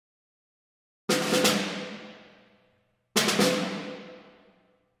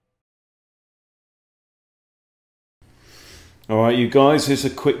Alright you guys, here's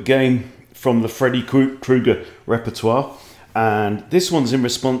a quick game from the Freddy Krueger repertoire, and this one's in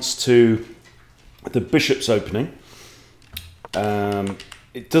response to the bishop's opening.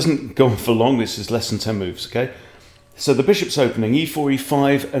 It doesn't go on for long, this is less than 10 moves, okay? So the bishop's opening, e4,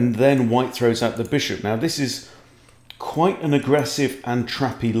 e5, and then white throws out the bishop. Now this is quite an aggressive and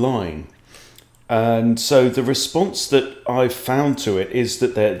trappy line. And so the response that I've found to it is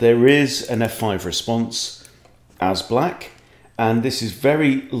that there is an f5 response as black, and this is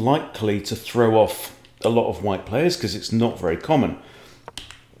very likely to throw off a lot of white players because it's not very common.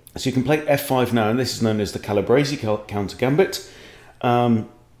 So you can play f5 now, and this is known as the Calabrese Countergambit. And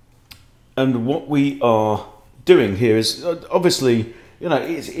what we are doing here is obviously, you know,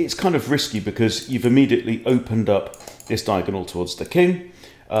 it's kind of risky because you've immediately opened up this diagonal towards the king.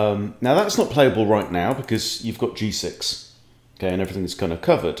 Now that's not playable right now because you've got g6, okay, and everything's kind of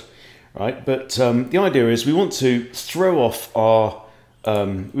covered, right? But the idea is we want to throw off our,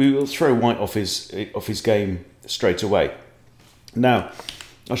 we will throw white off his game straight away. Now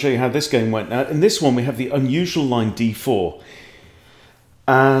I'll show you how this game went. Now in this one we have the unusual line d4,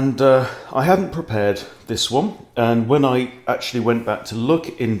 and I hadn't prepared this one. And when I actually went back to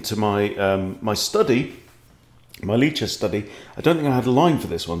look into my my study, my Lichess study, I don't think I had a line for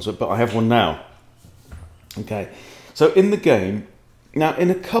this one, but I have one now. Okay, so in the game, now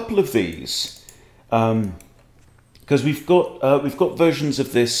in a couple of these, because we've got versions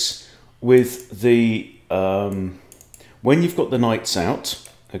of this with the when you've got the knights out,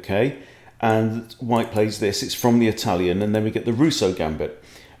 okay, and white plays this, it's from the Italian, and then we get the Russo gambit.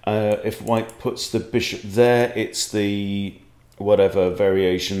 If white puts the bishop there, it's the whatever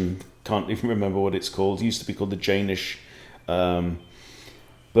variation. Can't even remember what it's called. It used to be called the Janish.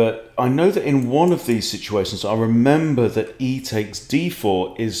 But I know that in one of these situations, I remember that e takes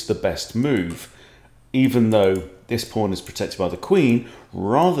d4 is the best move, even though this pawn is protected by the queen,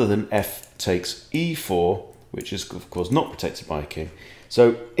 rather than f takes e4, which is of course not protected by a king.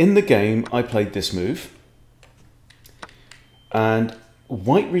 So in the game, I played this move, and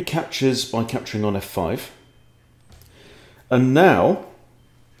white recaptures by capturing on f5. And now,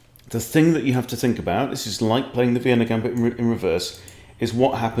 the thing that you have to think about, this is like playing the Vienna Gambit in reverse, is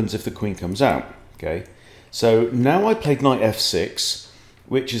what happens if the queen comes out, okay? So now I played knight f6,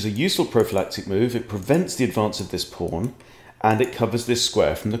 which is a useful prophylactic move. It prevents the advance of this pawn, and it covers this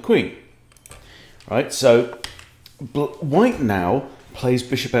square from the queen, right? So white now plays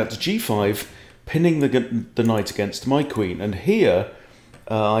bishop out to g5, pinning the knight against my queen. And here,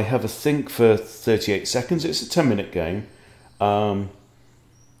 I have a think for 38 seconds. It's a 10-minute game.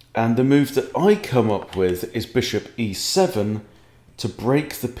 And the move that I come up with is bishop e7 to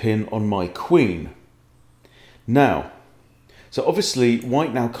break the pin on my queen. Now, so obviously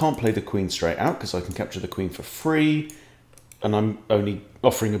white now can't play the queen straight out because I can capture the queen for free, and I'm only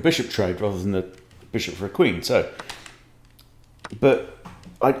offering a bishop trade rather than a bishop for a queen. So, but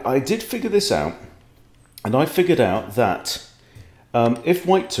I did figure this out, and I figured out that if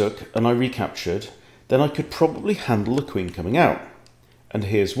white took and I recaptured, then I could probably handle the queen coming out. And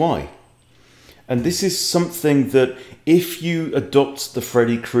here's why. And this is something that if you adopt the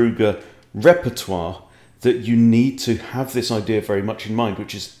Freddy Krueger repertoire, that you need to have this idea very much in mind,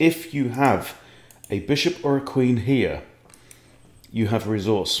 which is if you have a bishop or a queen here, you have a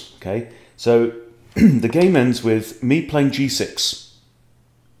resource, okay? So the game ends with me playing g6,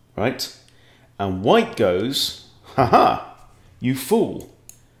 right? And white goes, haha, you fool.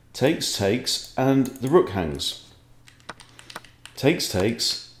 Takes, takes, and the rook hangs. Takes,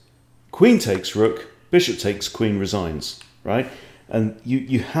 takes, queen takes rook, bishop takes, queen resigns, right? And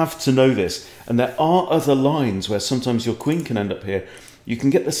you have to know this. And there are other lines where sometimes your queen can end up here. You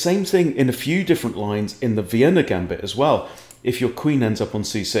can get the same thing in a few different lines in the Vienna Gambit as well, if your queen ends up on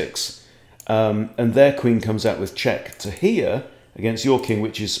c6. And their queen comes out with check to here against your king,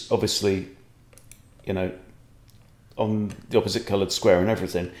 which is obviously, you know, on the opposite coloured square and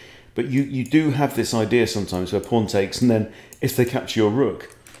everything. But you do have this idea sometimes where pawn takes, and then if they capture your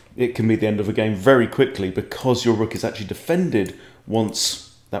rook, it can be the end of a game very quickly because your rook is actually defended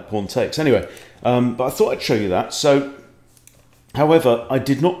once that pawn takes. Anyway, but I thought I'd show you that. So, however, I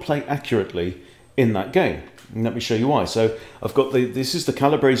did not play accurately in that game. And let me show you why. So I've got this is the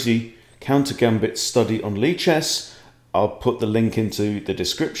Calabrese Countergambit study on Lichess. I'll put the link into the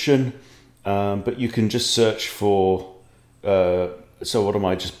description, but you can just search for... so what am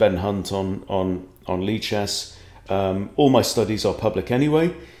I? Just Ben Hunt on Lichess. All my studies are public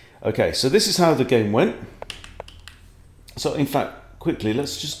anyway. Okay, so this is how the game went. So in fact, quickly,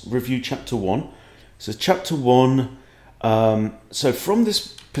 let's just review chapter 1. So chapter 1, so from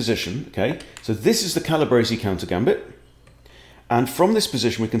this position, okay, so this is the Calabrese Countergambit. And from this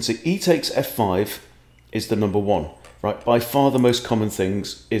position, we can see e takes f5 is the number one, right? By far the most common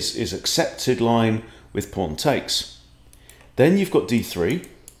things is accepted line with pawn takes. Then you've got d3,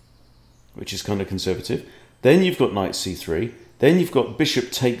 which is kind of conservative. Then you've got knight c3. Then you've got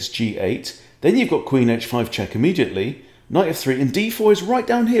bishop takes g8. Then you've got queen h5 check immediately. Knight f3, and d4 is right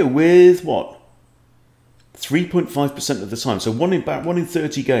down here with what? 3.5% of the time. So about 1 in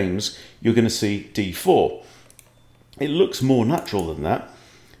 30 games, you're going to see d4. It looks more natural than that,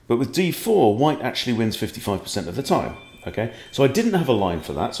 but with d4, white actually wins 55% of the time. Okay, so I didn't have a line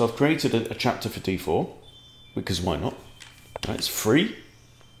for that, so I've created a chapter for d4, because why not? Right, it's free,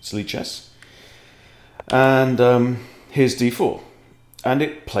 silly chess. And here's d4, and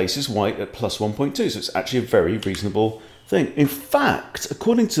it places white at plus 1.2, so it's actually a very reasonable thing. In fact,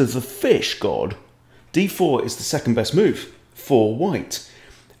 according to the fish god, d4 is the second best move for white,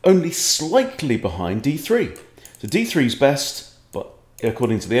 only slightly behind d3. So d3 is best, but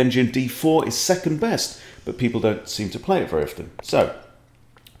according to the engine, d4 is second best, but people don't seem to play it very often. So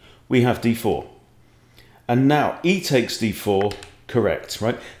we have d4, and now e takes d4, correct,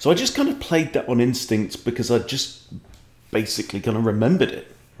 right? So I just kind of played that on instinct because I just basically kind of remembered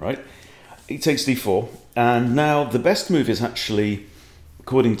it, right? E takes d4, and now the best move is actually,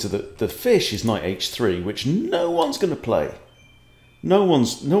 according to the fish, is knight h3, which no one's going to play. No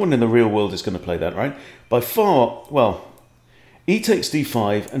one in the real world is going to play that, right? By far, well, e takes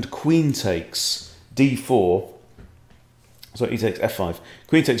d5 and queen takes d4. So e takes f5,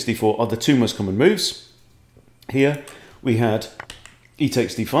 queen takes d4 are the two most common moves. Here we had e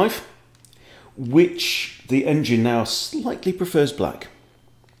takes d5, which the engine now slightly prefers black,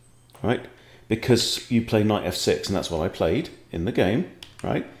 right? Because you play knight f6, and that's what I played in the game,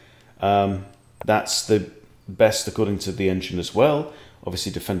 right? That's the best according to the engine as well,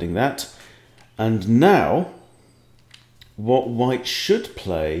 obviously defending that. And now what white should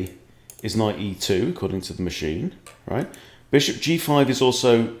play is knight e2 according to the machine, right? Bishop g5 is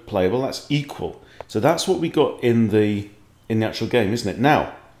also playable, that's equal. So that's what we got in the actual game, isn't it?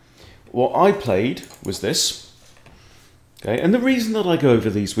 Now what I played was this, okay? And the reason that I go over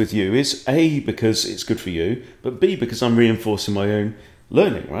these with you is A, because it's good for you, but B, because I'm reinforcing my own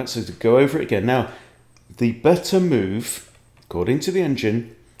learning, right? So to go over it again. Now the better move, according to the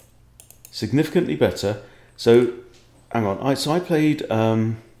engine, significantly better. So, hang on. I played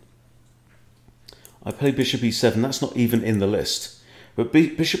bishop e7. That's not even in the list. But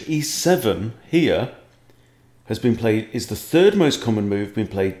bishop e7 here has been played, is the third most common move, been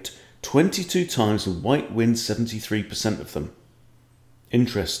played 22 times, and white wins 73% of them.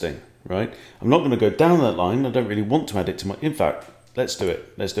 Interesting, right? I'm not going to go down that line. I don't really want to add it to my... In fact, let's do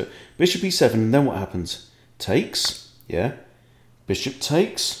it. Let's do it. Bishop e7, and then what happens? Takes, yeah. Bishop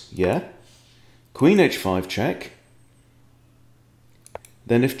takes, yeah. Queen h5 check.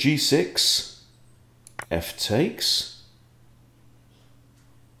 Then if g6, f takes.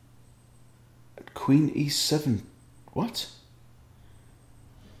 Queen e7, what?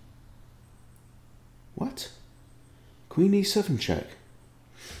 What? Queen e7 check.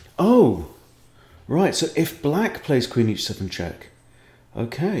 Oh, right, so if black plays queen h7 check.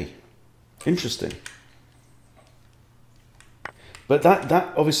 Okay, interesting. But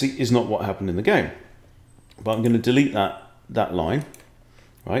that obviously is not what happened in the game. But I'm going to delete that line,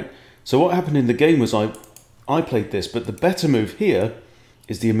 right? So what happened in the game was I played this, but the better move here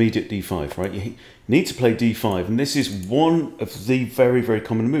is the immediate d5, right? You need to play d5, and this is one of the very, very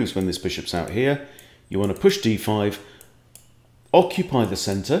common moves when this bishop's out here. You want to push d5, occupy the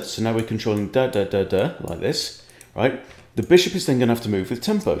center, so now we're controlling like this, right? The bishop is then going to have to move with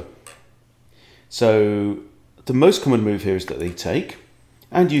tempo. So the most common move here is that they take,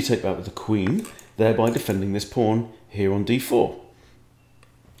 and you take back with the queen, thereby defending this pawn here on d4.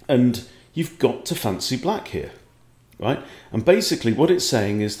 And you've got to fancy black here, right? And basically what it's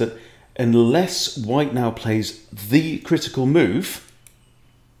saying is that unless white now plays the critical move,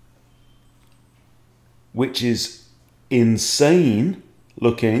 which is insane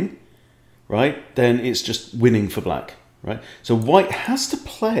looking, right, then it's just winning for black, right? So white has to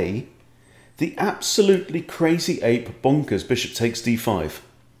play the absolutely crazy ape bonkers bishop takes d5.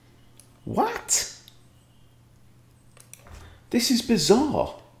 What? This is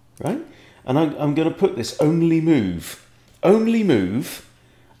bizarre, right? And I'm going to put this only move,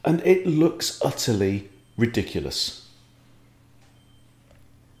 and it looks utterly ridiculous,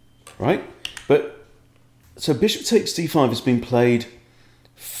 right? But so bishop takes d5 has been played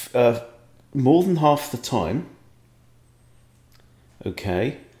more than half the time,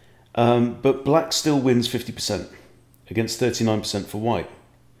 okay, but black still wins 50% against 39% for white.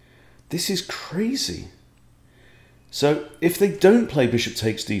 This is crazy. So if they don't play bishop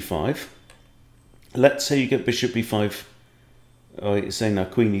takes d5, let's say you get bishop b5, oh, it's saying now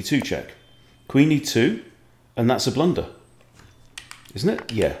queen e2 check. Queen e2, and that's a blunder, isn't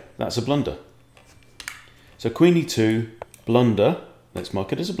it? Yeah, that's a blunder. So queen e2, blunder, let's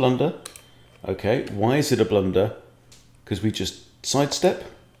mark it as a blunder. Okay, why is it a blunder? Because we just sidestep.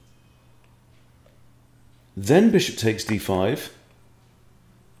 Then bishop takes d5,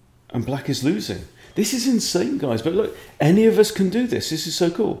 and black is losing. This is insane, guys, but look, any of us can do this. This is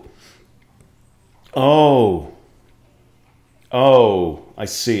so cool. Oh, I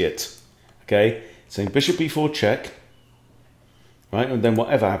see it. Okay, saying bishop b4 check, right? And then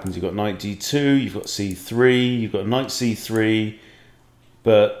whatever happens, you've got knight d2, you've got c3, you've got knight c3,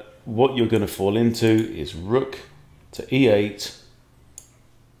 but what you're going to fall into is rook to e8.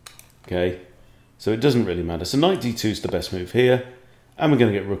 Okay, so it doesn't really matter. So knight d2 is the best move here. And we're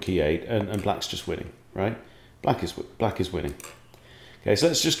going to get rook e8, and black's just winning, right? Black is winning. Okay, so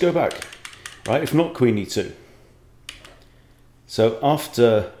let's just go back, right? If not, queen e2. So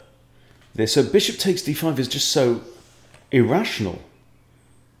after this, so bishop takes d5 is just so irrational,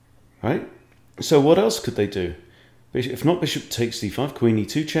 right? So what else could they do? If not bishop takes d5, queen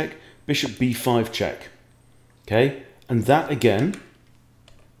e2 check, bishop b5 check. Okay, and that again,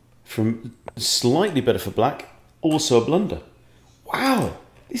 from slightly better for black, also a blunder. Wow,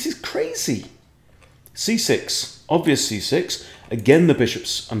 this is crazy. c6, obvious c6. Again, the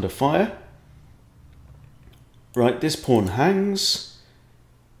bishop's under fire. Right, this pawn hangs.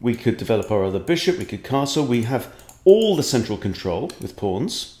 We could develop our other bishop. We could castle. We have all the central control with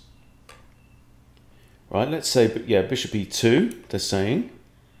pawns. Right, let's say, but yeah, bishop e2, they're saying.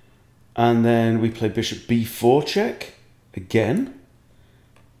 And then we play bishop b4 check again.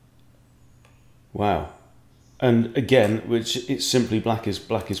 Wow. And again, which it's simply black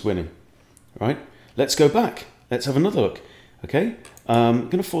is winning, right? Let's go back. Let's have another look. Okay, I'm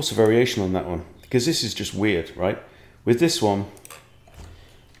going to force a variation on that one because this is just weird, right? With this one,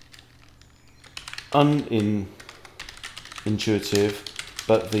 unintuitive,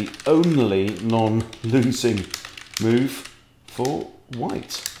 but the only non-losing move for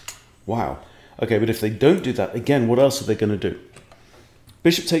white. Wow. Okay, but if they don't do that, again, what else are they going to do?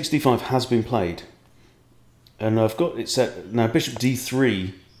 Bishop takes d5 has been played. And I've got it set now. Bishop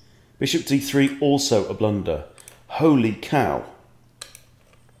d3, bishop d3 also a blunder. Holy cow!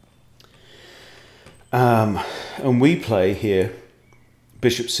 And we play here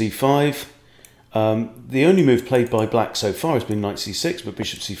bishop c5. The only move played by black so far has been knight c6, but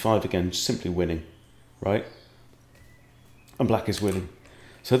bishop c5 again, simply winning, right? And black is winning.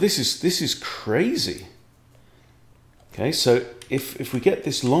 So this is crazy. Okay, so if we get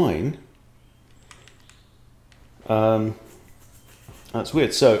this line. That's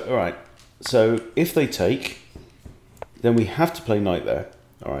weird. So, all right. So if they take, then we have to play knight there.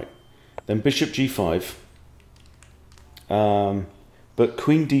 All right. Then bishop g5. But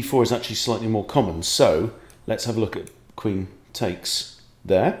queen d4 is actually slightly more common. So let's have a look at queen takes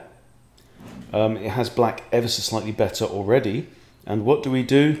there. It has black ever so slightly better already. And what do?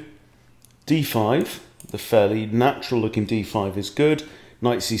 d5, the fairly natural looking d5 is good.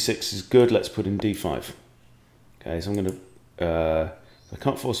 Knight c6 is good. Let's put in d5. Okay, so I'm going to, I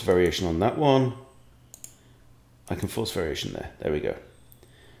can't force a variation on that one. I can force variation there. There we go.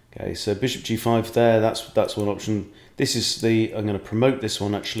 Okay, so bishop g5 there, that's one option. This is I'm going to promote this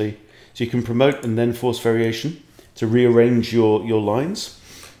one actually. So you can promote and then force variation to rearrange your lines.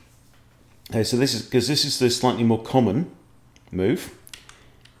 Okay, so this is the slightly more common move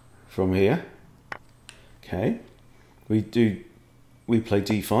from here. Okay, we play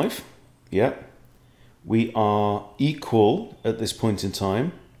d5, yeah. We are equal at this point in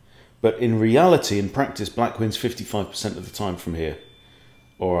time, but in reality, in practice, black wins 55% of the time from here.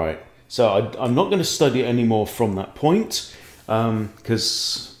 All right, so I'm not going to study it anymore from that point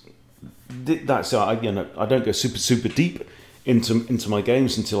because that's I don't go super deep into my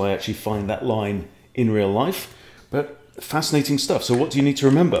games until I actually find that line in real life. But fascinating stuff. So what do you need to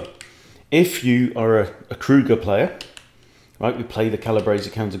remember? If you are a Kruger player, right? We play the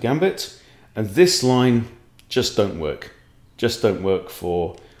Calabrese Countergambit. And this line just don't work. Just don't work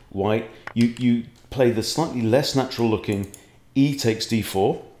for white. You play the slightly less natural looking e takes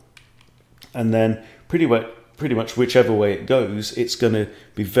d4. And then pretty much whichever way it goes, it's going to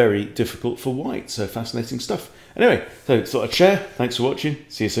be very difficult for white. So fascinating stuff. Anyway, so thought I'd share. Thanks for watching.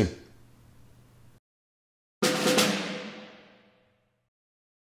 See you soon.